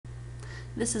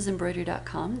This is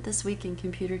Embroidery.com. This week in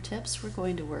Computer Tips, we're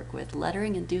going to work with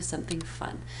lettering and do something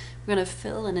fun. We're going to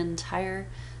fill an entire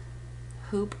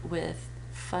hoop with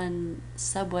fun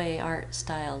subway art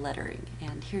style lettering,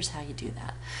 and here's how you do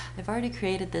that. I've already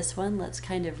created this one. Let's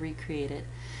kind of recreate it.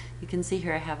 You can see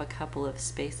here I have a couple of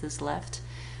spaces left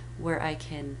where I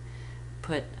can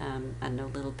put I don't know,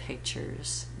 little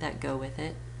pictures that go with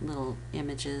it, little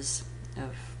images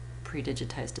of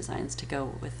pre-digitized designs to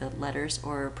go with the letters,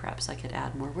 or perhaps I could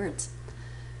add more words.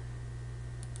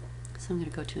 So I'm going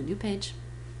to go to a new page,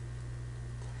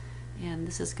 and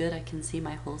this is good. I can see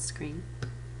my whole screen.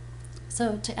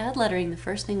 So to add lettering, the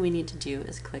first thing we need to do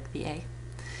is click the A.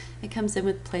 It comes in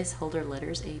with placeholder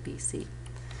letters A, B, C.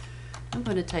 I'm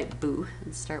going to type boo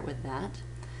and start with that.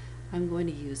 I'm going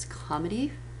to use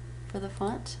comedy for the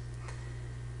font,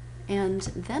 and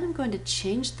then I'm going to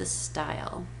change the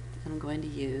style. I'm going to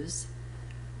use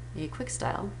a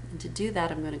QuickStyle, and to do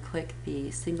that I'm going to click the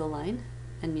single line,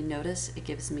 and you notice it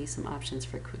gives me some options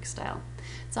for QuickStyle.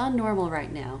 It's on normal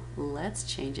right now. Let's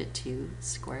change it to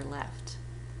square left.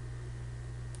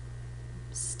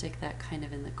 Stick that kind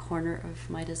of in the corner of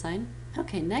my design.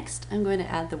 Okay, next I'm going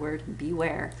to add the word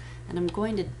beware, and I'm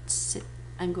going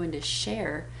to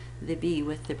share the B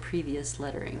with the previous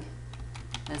lettering,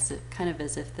 kind of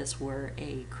as if this were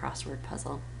a crossword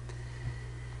puzzle.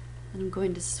 And I'm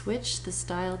going to switch the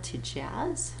style to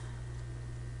jazz,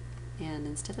 and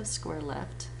instead of square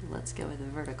left, let's go with a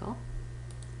vertical,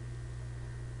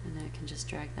 and I can just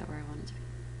drag that where I want it to be,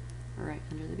 right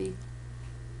under the B.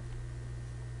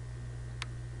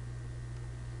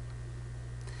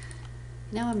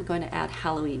 Now I'm going to add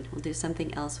Halloween. We'll do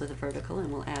something else with a vertical,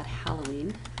 and we'll add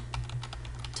Halloween,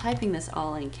 typing this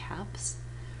all in caps.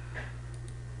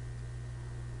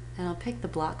 And I'll pick the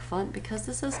block font because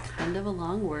this is kind of a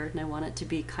long word and I want it to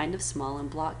be kind of small, and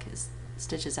block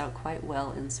stitches out quite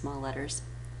well in small letters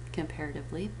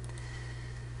comparatively.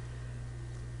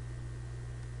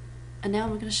 And now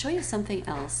I'm going to show you something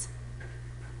else.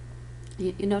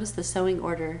 You notice the sewing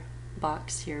order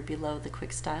box here below the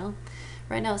QuickStyle.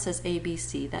 Right now it says A, B,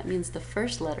 C. That means the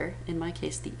first letter, in my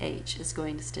case the H, is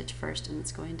going to stitch first, and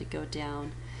it's going to go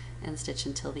down and stitch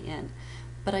until the end.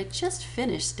 But I just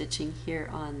finished stitching here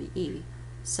on the E,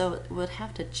 so it would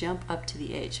have to jump up to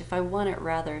the H. If I want it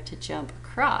rather to jump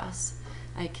across,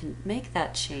 I can make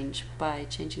that change by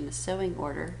changing the sewing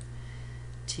order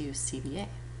to CBA.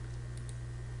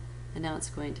 And now it's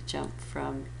going to jump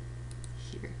from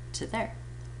here to there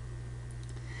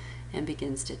and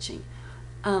begin stitching.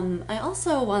 I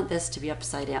also want this to be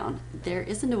upside down. There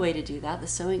isn't a way to do that. The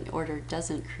sewing order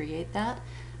doesn't create that.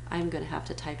 I'm going to have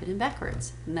to type it in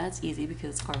backwards, and that's easy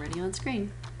because it's already on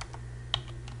screen.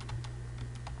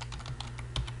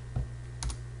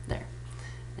 There.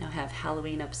 Now I have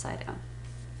Halloween upside down.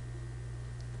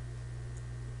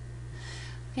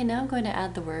 Okay, now I'm going to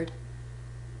add the word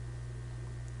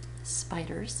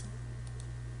spiders.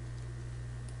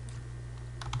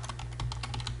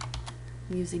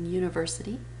 I'm using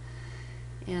University,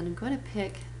 and I'm going to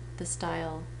pick the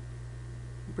style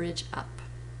Bridge Up.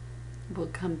 We'll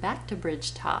come back to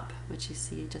Bridge Top, which you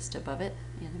see just above it,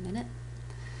 in a minute.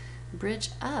 Bridge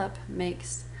Up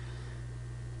makes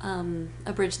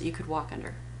a bridge that you could walk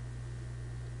under.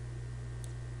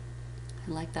 I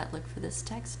like that look for this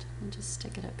text. I'll just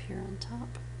stick it up here on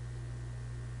top.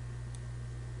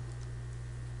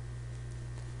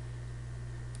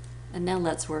 And now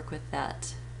let's work with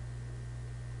that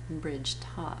Bridge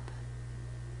Top.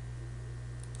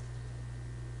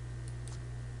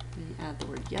 Add the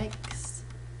word yikes,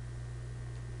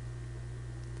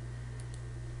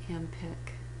 and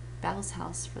pick Bow's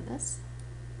House for this.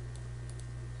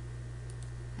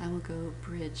 I will go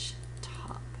Bridge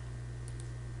Top.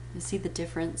 You see the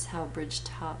difference how Bridge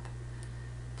Top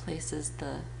places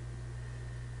the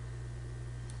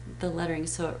lettering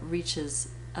so it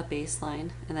reaches a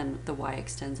baseline, and then the Y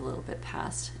extends a little bit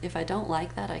past. If I don't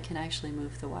like that, I can actually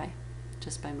move the Y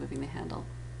just by moving the handle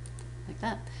like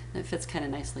that, and it fits kind of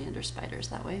nicely under spiders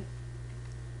that way.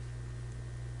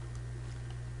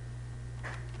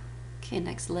 Okay,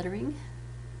 next lettering.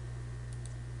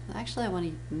 Actually, I want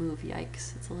to move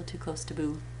yikes. It's a little too close to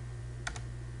boo.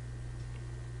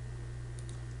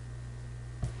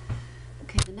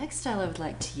 Okay, the next style I would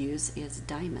like to use is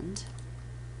diamond.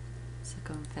 So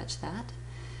go and fetch that.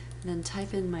 And then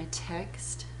type in my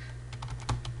text.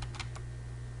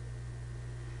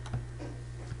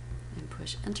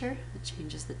 Push enter. It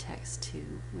changes the text to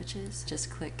witches.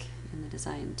 Just click in the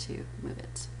design to move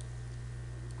it.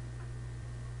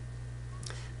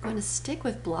 I'm going to stick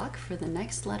with block for the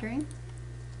next lettering.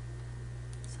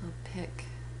 So I'll pick,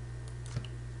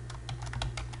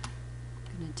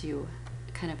 I'm going to do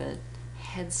kind of a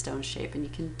headstone shape, and you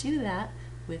can do that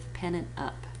with pennant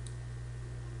up.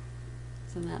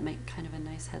 Doesn't that make kind of a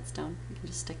nice headstone? You can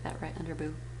just stick that right under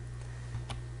Boo.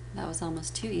 That was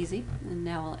almost too easy, and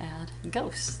now I'll add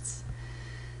ghosts.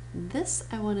 This,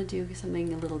 I want to do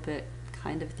something a little bit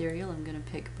kind of ethereal. I'm going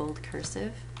to pick bold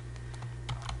cursive,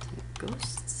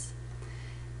 ghosts,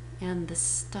 and the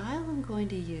style I'm going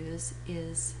to use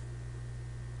is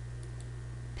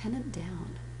pennant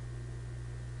down.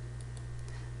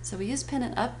 So we use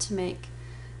pennant up to make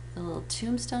the little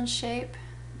tombstone shape.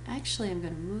 Actually, I'm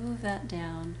going to move that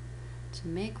down to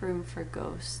make room for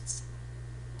ghosts.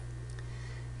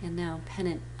 And now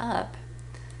pennant up,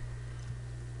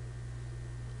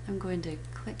 I'm going to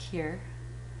click here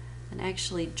and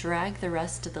actually drag the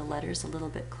rest of the letters a little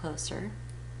bit closer,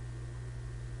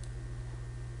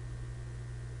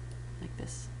 like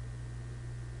this.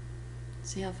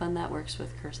 See how fun that works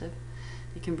with cursive?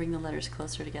 You can bring the letters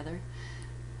closer together.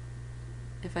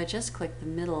 If I just click the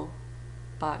middle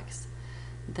box,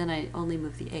 then I only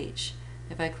move the H.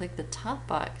 If I click the top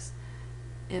box,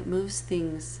 it moves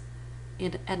things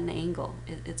at an angle.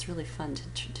 It's really fun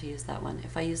to use that one.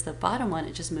 If I use the bottom one,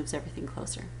 it just moves everything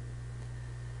closer.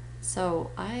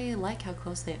 So I like how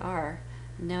close they are.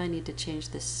 Now I need to change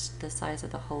the size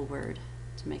of the whole word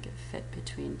to make it fit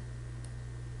between.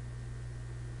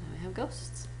 Now we have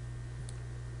ghosts.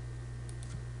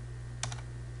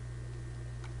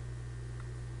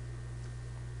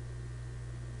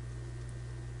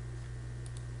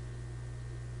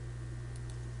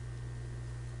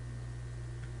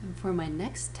 And for my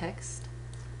next text,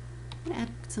 I'm going to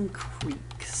add some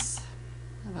creaks.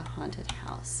 I have a haunted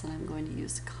house, and I'm going to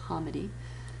use comedy.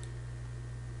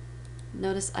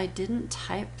 Notice I didn't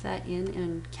type that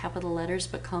in capital letters,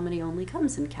 but comedy only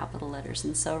comes in capital letters,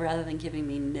 and so rather than giving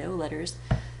me no letters,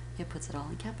 it puts it all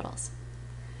in capitals.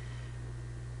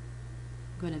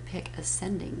 I'm going to pick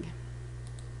ascending.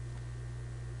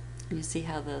 You see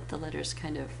how the letters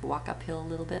kind of walk uphill a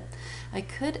little bit? I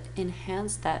could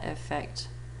enhance that effect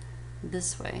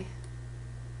this way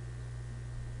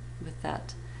with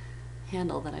that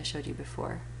handle that I showed you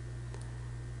before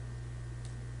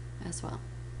as well.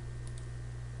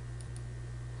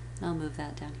 I'll move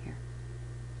that down here.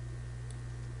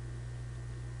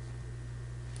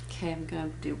 Okay, I'm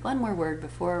going to do one more word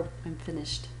before I'm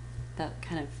finished. That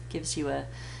kind of gives you an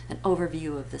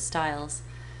overview of the styles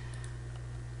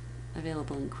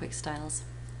available in QuickStyles.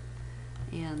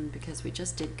 And because we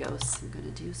just did ghosts, I'm going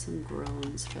to do some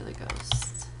groans for the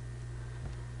ghosts.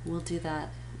 We'll do that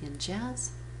in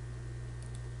jazz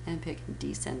and pick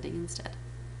descending instead.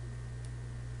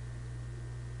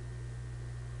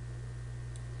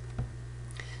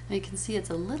 Now you can see it's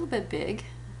a little bit big.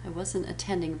 I wasn't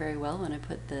attending very well when I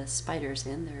put the spiders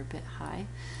in. They're a bit high.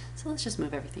 So let's just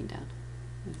move everything down.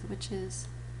 Move the witches,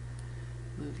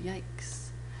 move yikes.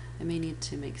 I may need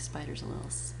to make spiders a little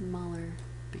smaller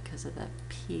because of that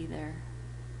P there,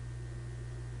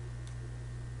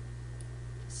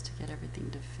 just to get everything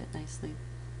to fit nicely.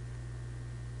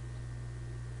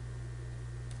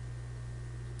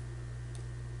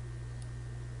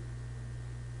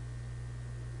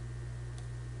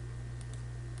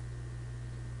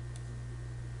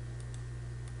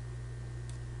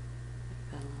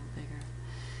 Make that a little bigger.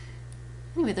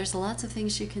 Anyway, there's lots of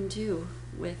things you can do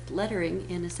with lettering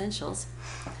in Essentials.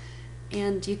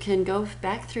 And you can go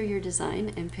back through your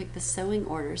design and pick the sewing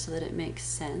order so that it makes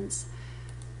sense.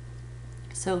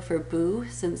 So for Boo,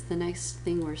 since the next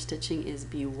thing we're stitching is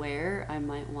Beware, I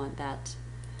might want that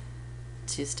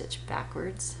to stitch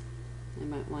backwards. I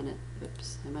might want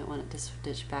it to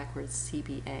stitch backwards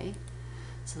CBA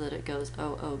so that it goes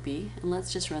OOB. And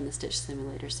let's just run the stitch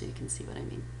simulator so you can see what I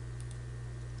mean.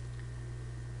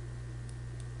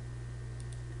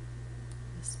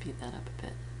 Speed that up a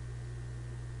bit.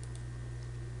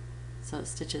 So it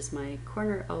stitches my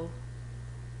corner O,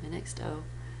 my next O,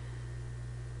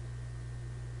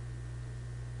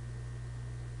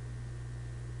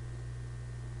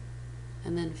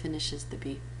 and then finishes the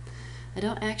B. I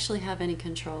don't actually have any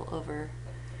control over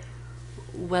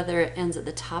whether it ends at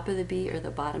the top of the B or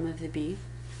the bottom of the B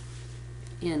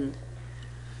in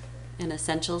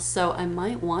Essentials, so I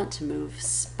might want to move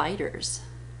spiders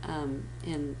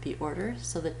in the order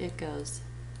so that it goes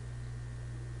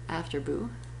after Boo.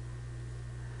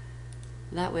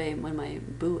 That way, when my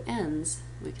Boo ends,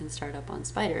 we can start up on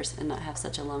spiders and not have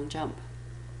such a long jump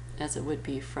as it would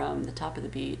be from the top of the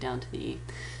B down to the E.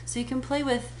 So you can play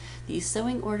with the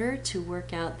sewing order to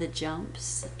work out the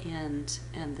jumps and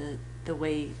the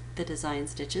way the design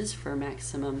stitches for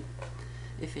maximum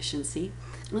efficiency.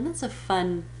 And that's a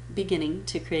fun beginning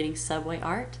to creating subway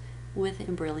art with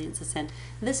Embrilliance Essentials.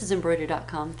 This is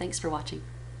Embroidery.com. Thanks for watching.